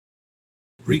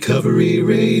Recovery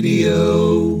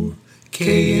Radio,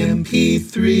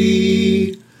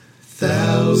 KMP3,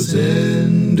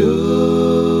 Thousand Oaks.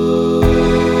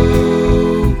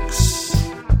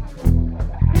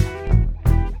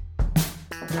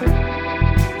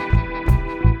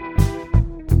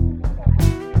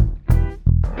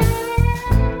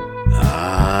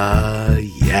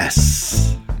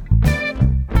 Yes.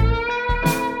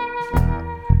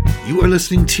 You are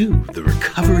listening to the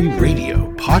Recovery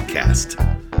Radio podcast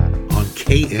on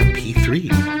KMP3.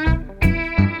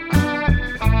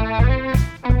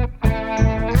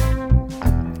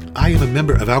 I am a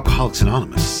member of Alcoholics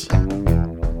Anonymous.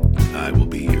 I will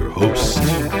be your host.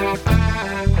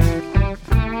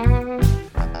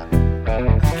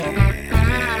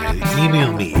 And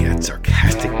email me at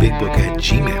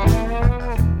sarcasticbigbook@gmail.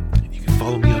 And you can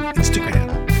follow me on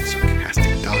Instagram,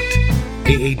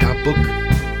 sarcastic.aa.book.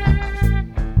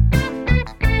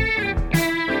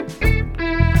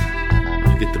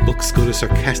 Books, go to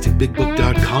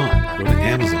sarcasticbigbook.com, go to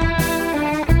Amazon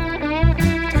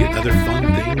to get other fun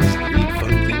things, read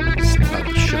fun things about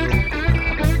the show.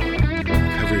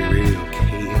 Recovery Radio,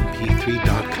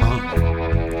 KMP3.com.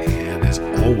 And as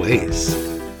always,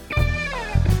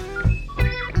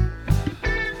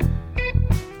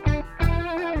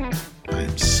 I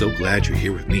am so glad you're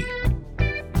here with me.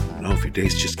 I don't know if your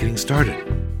day's just getting started,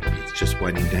 maybe it's just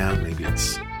winding down, maybe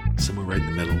it's somewhere right in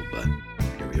the middle, but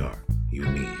here we are. You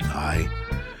and me, and I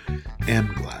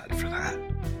am glad for that.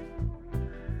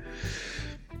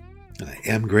 And I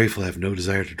am grateful I have no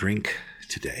desire to drink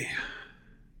today.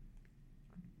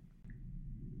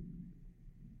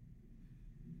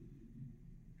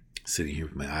 Sitting here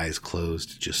with my eyes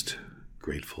closed, just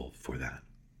grateful for that.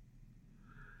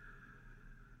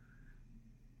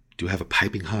 Do have a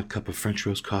piping hot cup of French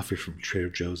roast coffee from Trader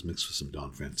Joe's mixed with some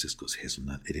Don Francisco's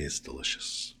hazelnut. It is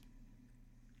delicious.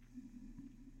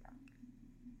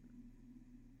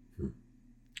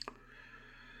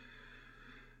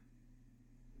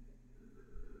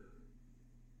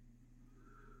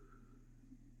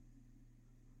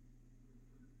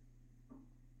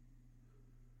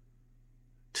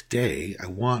 Today, I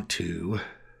want to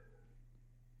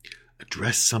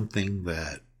address something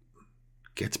that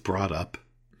gets brought up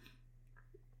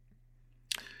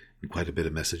in quite a bit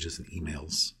of messages and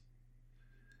emails.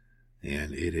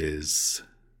 And it is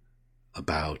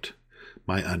about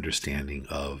my understanding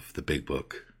of the Big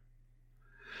Book.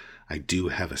 I do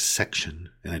have a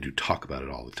section, and I do talk about it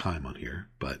all the time on here,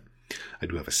 but I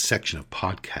do have a section of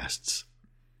podcasts,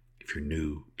 if you're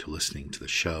new to listening to the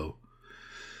show,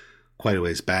 quite a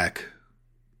ways back,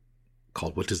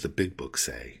 called What Does the Big Book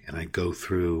Say? And I go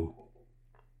through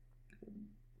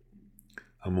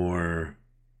a more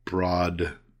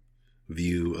broad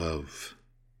view of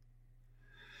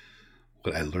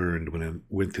what I learned when I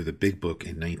went through the Big Book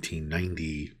in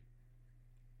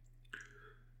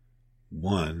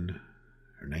 1991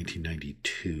 or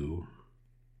 1992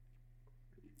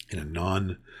 in a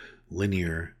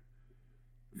non-linear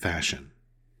fashion.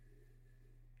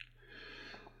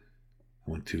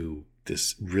 I went through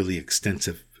this really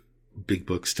extensive Big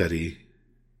Book study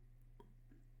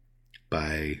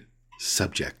by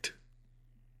subject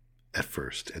at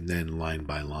first, and then line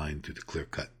by line through the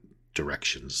clear-cut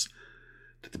directions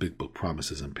that the Big Book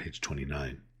promises on page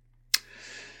 29.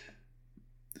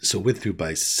 So went through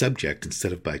by subject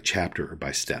instead of by chapter or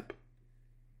by step.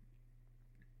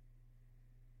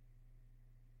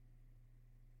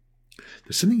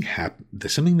 There's something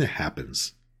that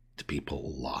happens to people a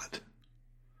lot.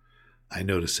 I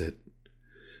notice it.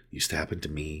 Used to happen to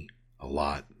me a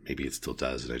lot. Maybe it still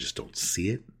does, and I just don't see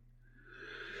it.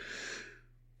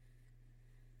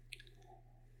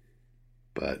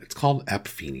 But it's called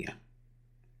apophenia.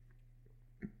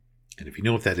 And if you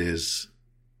know what that is,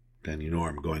 then you know where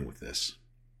I'm going with this.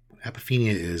 What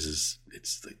apophenia is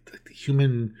it's like the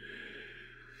human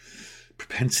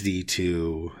propensity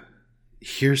to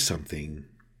hear something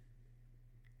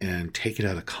and take it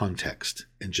out of context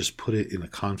and just put it in a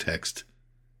context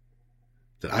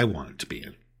that I want it to be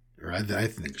in, or that I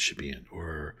think it should be in.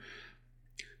 Or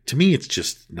to me, it's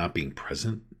just not being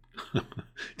present.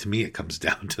 To me, it comes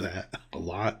down to that a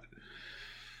lot.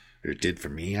 Or it did for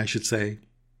me, I should say.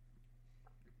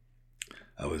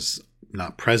 I was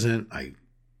not present. I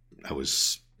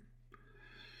was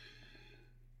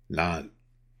not,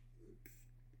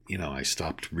 I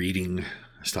stopped reading.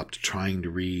 I stopped trying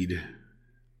to read.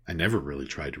 I never really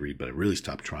tried to read, but I really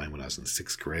stopped trying when I was in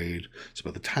 6th grade. So by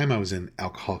the time I was in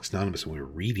Alcoholics Anonymous and we were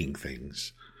reading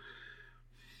things,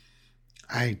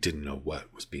 I didn't know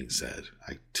what was being said.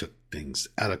 I took things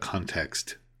out of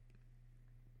context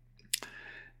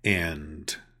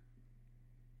and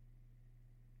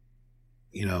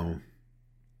you know,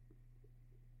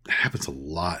 it happens a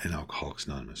lot in Alcoholics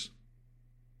Anonymous.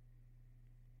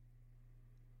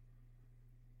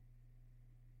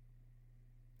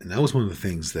 And that was one of the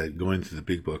things that going through the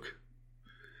big book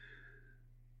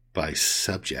by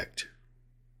subject,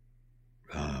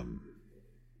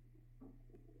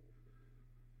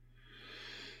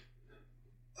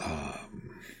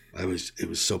 it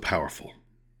was so powerful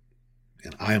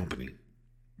and eye-opening.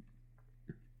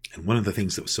 And one of the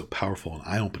things that was so powerful and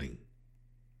eye-opening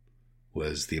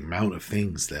was the amount of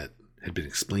things that had been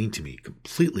explained to me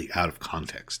completely out of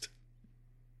context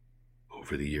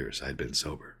over the years I had been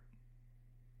sober.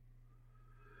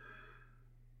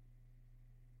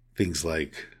 Things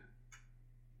like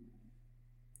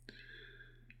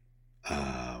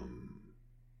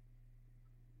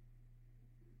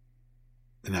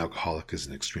an alcoholic is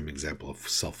an extreme example of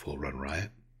self will run riot.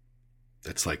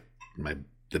 That's like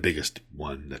the biggest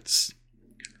one that's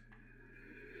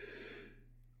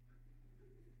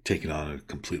taken on a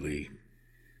completely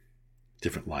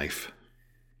different life.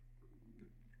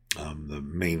 The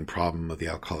main problem of the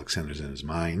alcoholic centers in his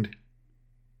mind.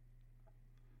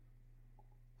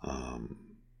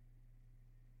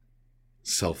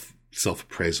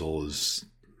 Self-appraisal is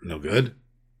no good.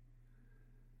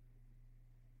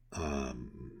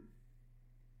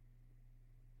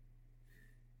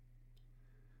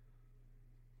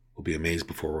 We'll be amazed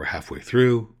before we're halfway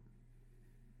through.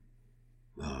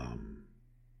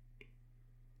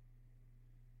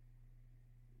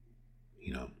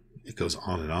 It goes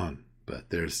on and on, but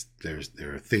there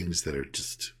are things that are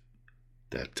just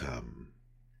that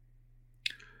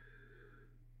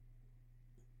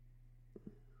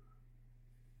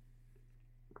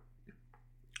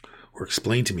were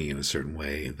explained to me in a certain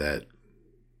way that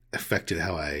affected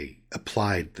how I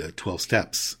applied the 12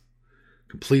 steps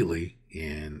completely,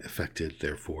 and affected,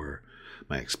 therefore,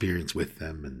 my experience with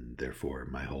them, and therefore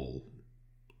my whole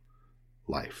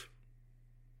life.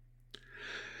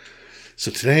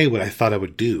 So today, what I thought I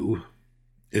would do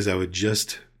is I would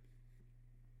just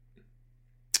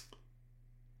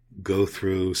go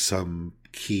through some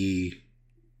key,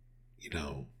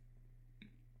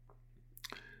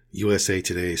 USA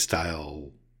Today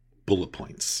style bullet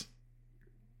points.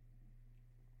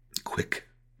 Quick.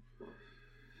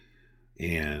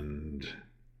 And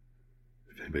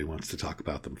if anybody wants to talk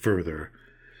about them further,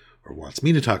 or wants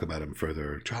me to talk about them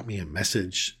further, drop me a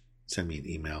message, send me an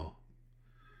email.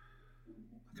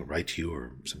 I can write to you,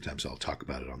 or sometimes I'll talk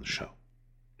about it on the show.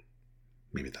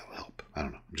 Maybe that'll help. I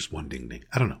don't know. I'm just one ding ding.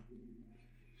 I don't know.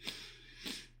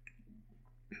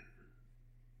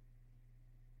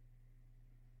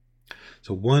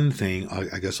 So one thing,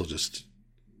 I guess I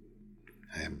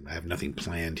have nothing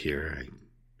planned here. I'm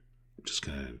just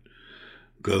going to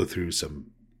go through some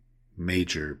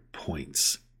major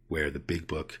points where the big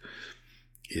book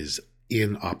is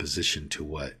in opposition to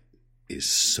what is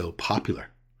so popular.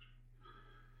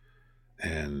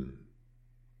 And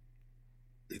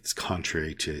it's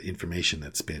contrary to information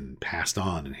that's been passed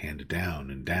on and handed down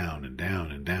and down and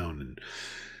down and down and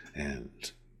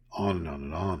on and on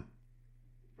and on.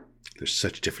 There's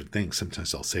such different things.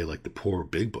 Sometimes I'll say like the poor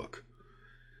big book,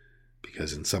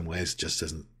 because in some ways it just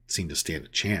doesn't seem to stand a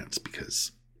chance,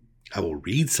 because I will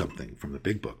read something from the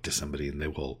big book to somebody and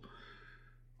we'll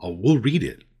read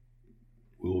it.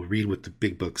 We will read what the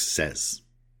big book says.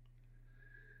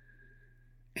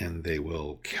 And they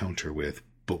will counter with,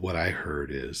 but what I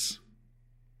heard is,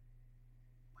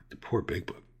 like, the poor big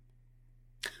book.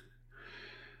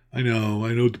 I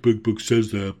know the big book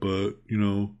says that, but,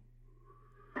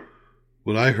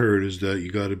 what I heard is that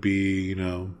you got to be,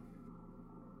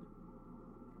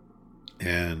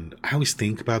 and I always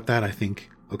think about that. I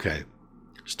think, okay,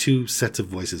 there's two sets of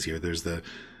voices here. There's the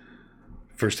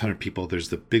first 100 people, there's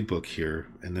the big book here,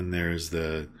 and then there's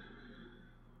the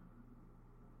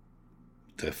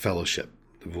fellowship,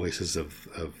 the voices of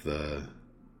the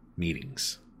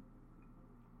meetings.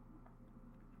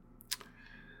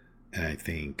 And I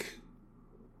think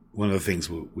one of the things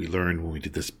we learned when we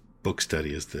did this book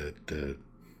study is the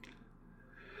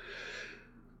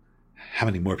how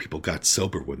many more people got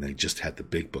sober when they just had the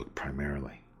big book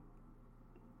primarily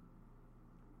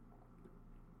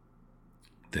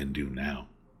than do now.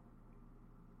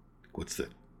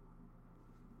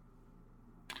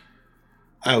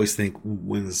 I always think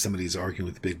when somebody's arguing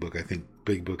with the big book, I think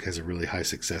big book has a really high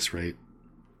success rate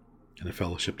and the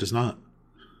fellowship does not.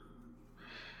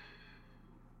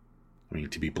 I mean,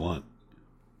 to be blunt.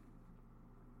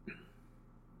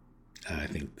 And I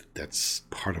think that's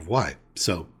part of why.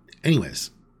 So, anyways,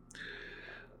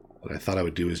 what I thought I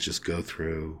would do is just go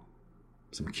through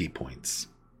some key points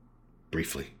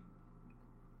briefly.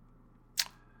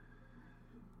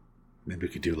 maybe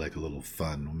we could do like a little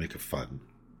fun. We'll make it fun.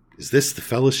 Is this the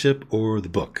fellowship or the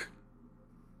book?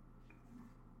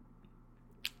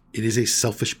 It is a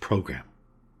selfish program.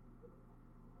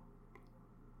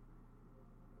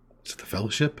 Is it the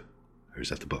fellowship or is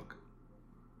that the book?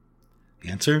 The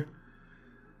answer?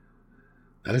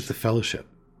 That is the fellowship.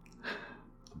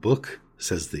 The book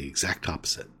says the exact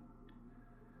opposite.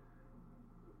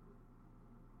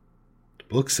 The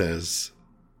book says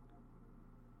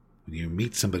when you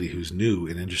meet somebody who's new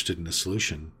and interested in a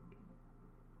solution,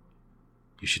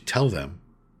 you should tell them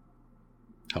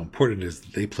how important it is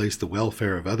that they place the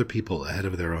welfare of other people ahead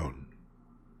of their own.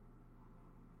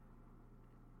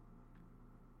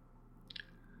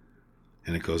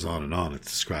 And it goes on and on. It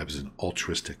describes an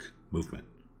altruistic movement,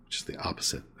 which is the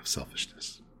opposite of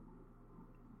selfishness.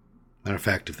 Matter of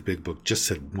fact, if the big book just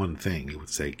said one thing, it would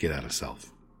say, get out of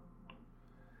self.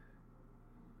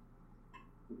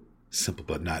 Simple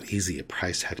but not easy. A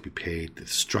price had to be paid. The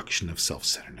destruction of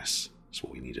self-centeredness is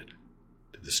what we needed.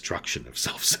 The destruction of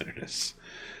self-centeredness.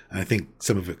 And I think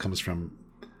some of it comes from,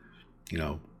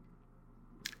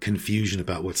 confusion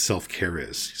about what self-care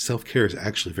is. Self-care is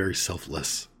actually very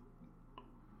selfless.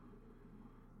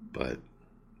 But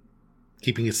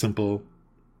keeping it simple,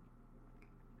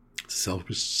 it's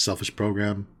a selfish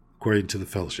program, according to the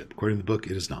fellowship. According to the book,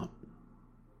 it is not.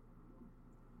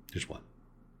 Here's one.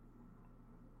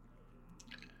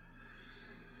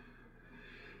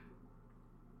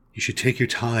 You should take your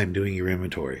time doing your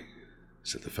inventory.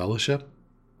 Is it the fellowship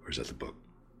or is that the book?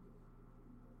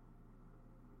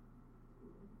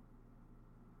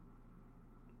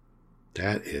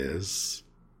 That is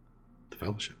the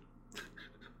fellowship.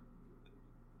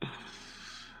 The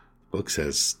book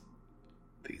says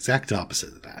the exact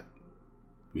opposite of that.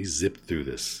 We zip through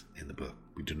this in the book.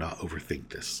 We do not overthink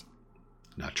this.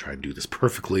 Not try and do this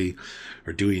perfectly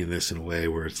or doing this in a way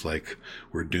where it's like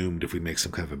we're doomed if we make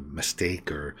some kind of a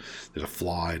mistake or there's a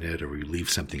flaw in it or we leave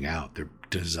something out. They're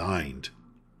designed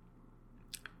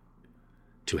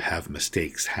to have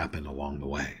mistakes happen along the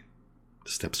way.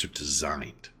 The steps are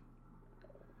designed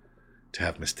to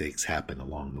have mistakes happen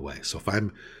along the way. So if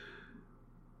I'm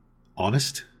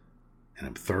honest and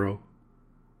I'm thorough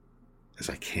as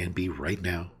I can be right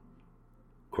now,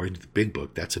 according to the big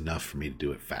book, that's enough for me to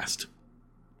do it fast.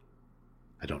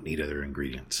 I don't need other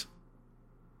ingredients.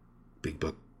 Big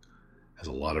book has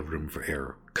a lot of room for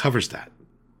error. Covers that.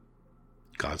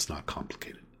 God's not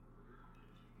complicated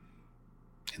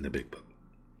in the big book.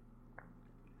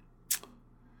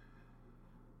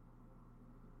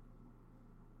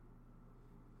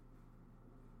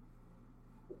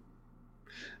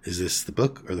 Is this the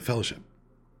book or the fellowship?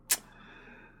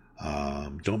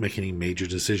 Don't make any major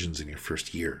decisions in your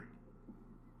first year.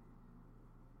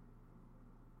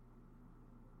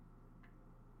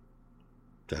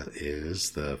 That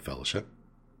is the fellowship.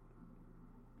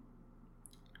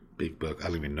 Big book, I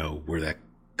don't even know where that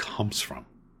comes from.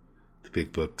 The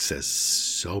big book says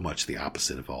so much the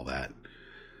opposite of all that.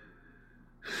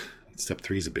 Step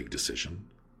 3 is a big decision.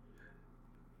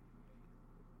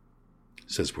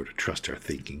 It says we're to trust our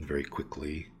thinking very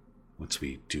quickly once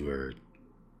we do our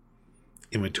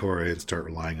inventory and start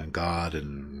relying on God,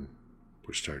 and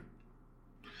we start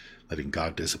letting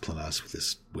God discipline us with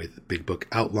this way the big book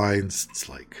outlines. It's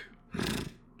like,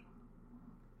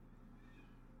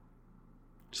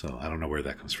 so I don't know where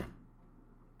that comes from.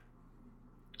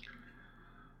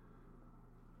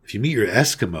 If you meet your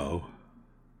Eskimo,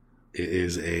 it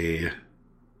is a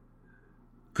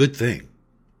good thing.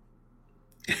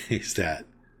 Is that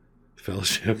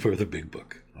fellowship or the big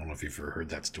book? I don't know if you've ever heard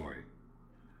that story.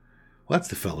 Well, that's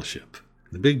the fellowship.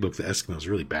 In the big book, the Eskimo is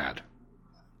really bad.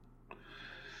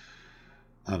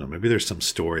 I don't know, maybe there's some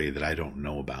story that I don't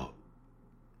know about,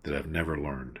 that I've never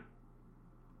learned,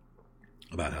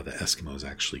 about how the Eskimo is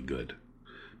actually good.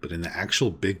 But in the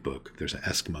actual big book, there's an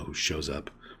Eskimo who shows up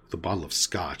with a bottle of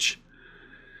scotch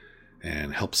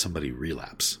and helps somebody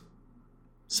relapse.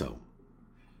 So,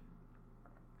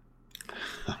 I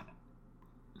don't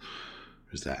know.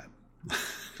 There's that.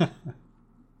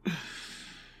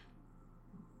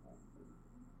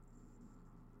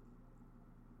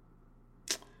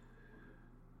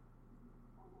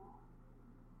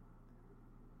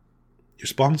 Your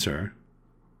sponsor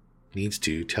needs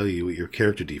to tell you what your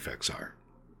character defects are.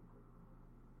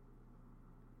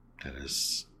 That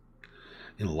is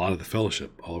in a lot of the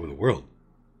fellowship all over the world.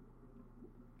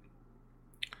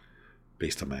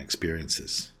 Based on my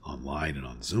experiences online and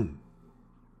on Zoom.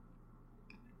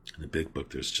 In the big book,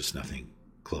 there's just nothing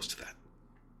close to that.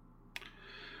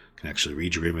 You can actually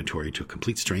read your inventory to a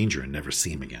complete stranger and never see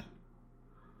him again.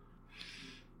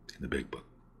 In the big book.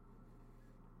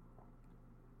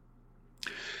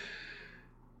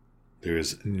 There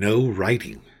is no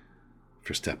writing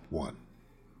for step 1.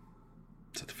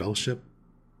 Is that the fellowship?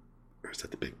 Or is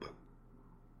that the big book?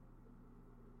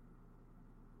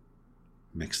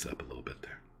 Mixed it up a little bit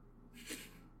there.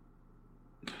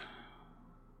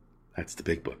 That's the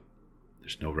big book.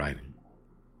 There's no writing.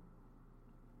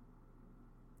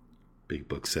 Big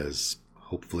book says,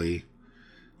 hopefully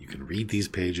you can read these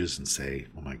pages and say,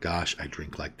 oh my gosh, I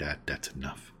drink like that. That's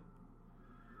enough.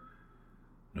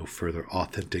 No further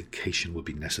authentication would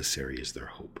be necessary, is their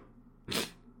hope.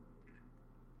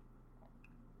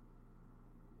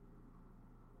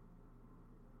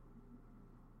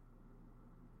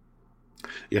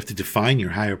 You have to define your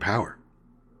higher power.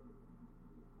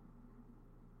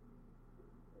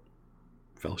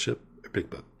 Fellowship or big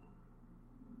book?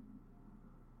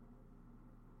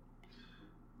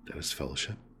 That is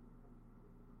fellowship.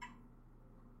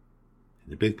 In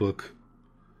the big book,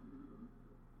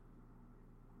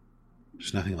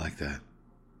 there's nothing like that.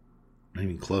 Not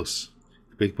even close.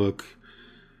 The big book,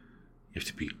 you have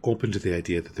to be open to the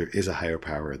idea that there is a higher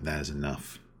power, and that is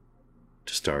enough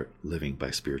to start living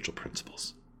by spiritual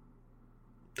principles.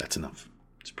 That's enough.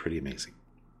 It's pretty amazing.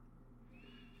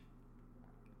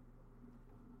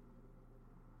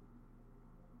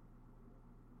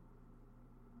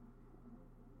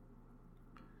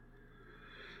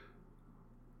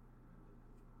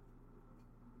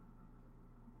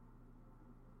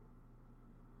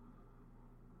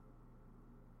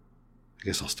 I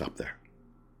guess I'll stop there.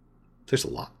 There's a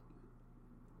lot,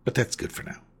 but that's good for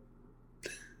now.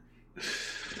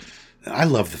 I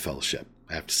love the fellowship,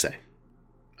 I have to say.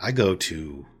 I go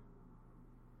to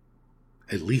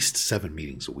at least 7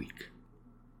 meetings a week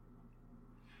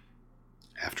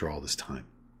after all this time.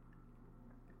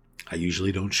 I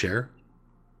usually don't share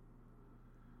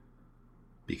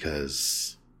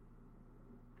because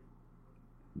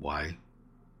why?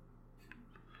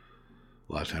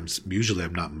 A lot of times, usually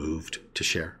I'm not moved to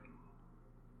share.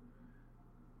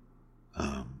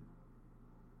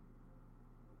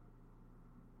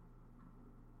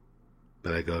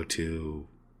 But I go to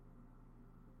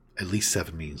at least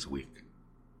 7 meetings a week.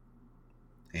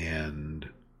 And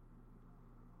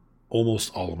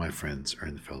almost all of my friends are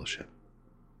in the fellowship.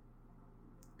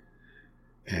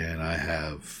 And I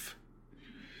have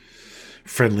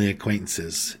friendly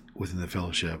acquaintances within the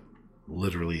fellowship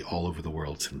literally all over the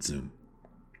world since Zoom.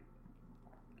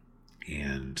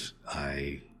 And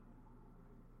I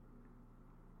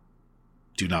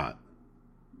do not,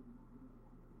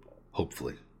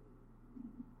 hopefully,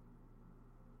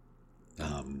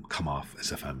 come off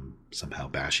as if I'm somehow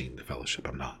bashing the fellowship.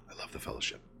 I'm not. I love the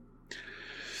fellowship.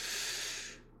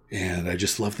 And I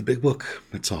just love the big book.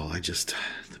 That's all. The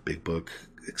big book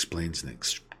explains an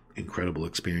incredible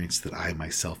experience that I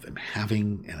myself am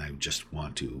having, and I just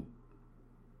want to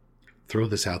throw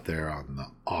this out there on the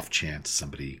off chance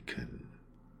somebody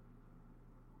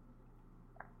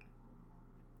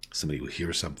will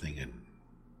hear something and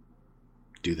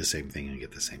do the same thing and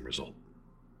get the same result.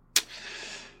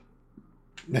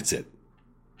 That's it.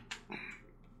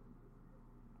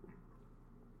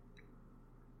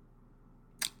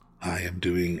 I am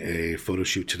doing a photo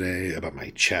shoot today about my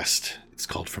chest. It's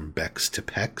called From Becks to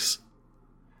Pecs.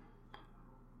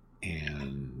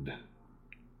 And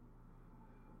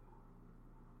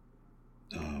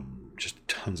just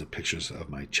tons of pictures of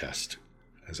my chest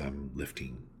as I'm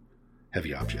lifting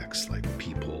heavy objects like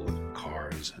people and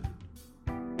cars and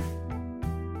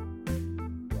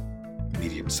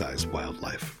medium-sized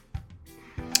wildlife.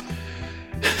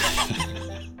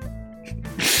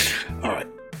 All right,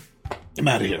 I'm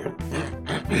out of here.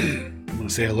 I'm going to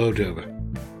say hello to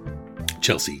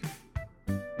Chelsea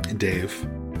and Dave,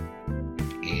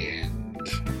 and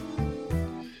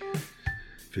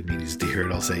if it needs to hear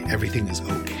it, I'll say everything is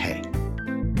okay.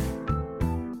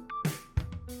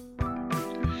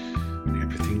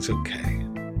 Everything's okay.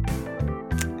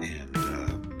 And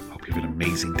hope you have an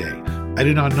amazing day. I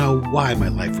do not know why my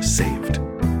life was saved,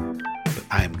 but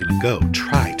I am going to go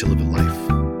try to live a life